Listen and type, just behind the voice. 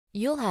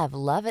You'll have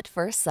love at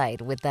first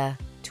sight with the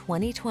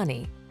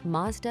 2020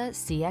 Mazda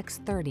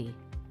CX-30.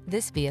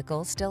 This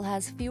vehicle still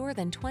has fewer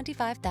than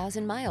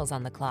 25,000 miles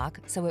on the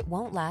clock, so it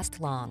won't last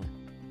long.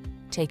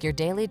 Take your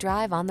daily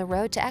drive on the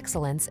road to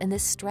excellence in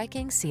this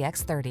striking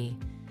CX-30.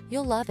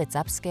 You'll love its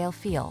upscale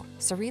feel,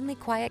 serenely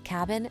quiet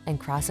cabin, and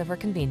crossover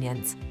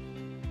convenience.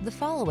 The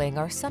following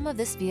are some of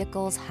this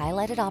vehicle's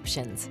highlighted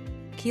options: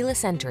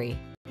 keyless entry,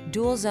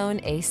 dual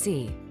zone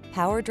AC,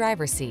 power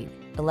driver's seat,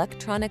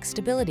 electronic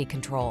stability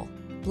control,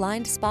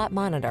 blind spot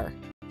monitor,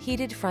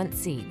 heated front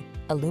seat,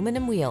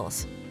 aluminum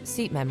wheels,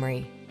 seat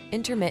memory,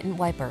 intermittent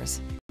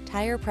wipers,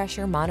 tire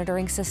pressure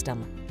monitoring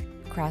system.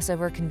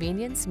 Crossover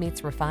convenience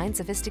meets refined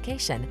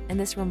sophistication in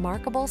this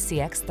remarkable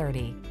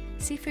CX-30.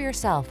 See for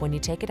yourself when you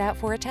take it out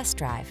for a test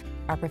drive.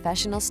 Our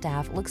professional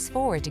staff looks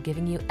forward to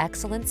giving you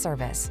excellent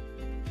service.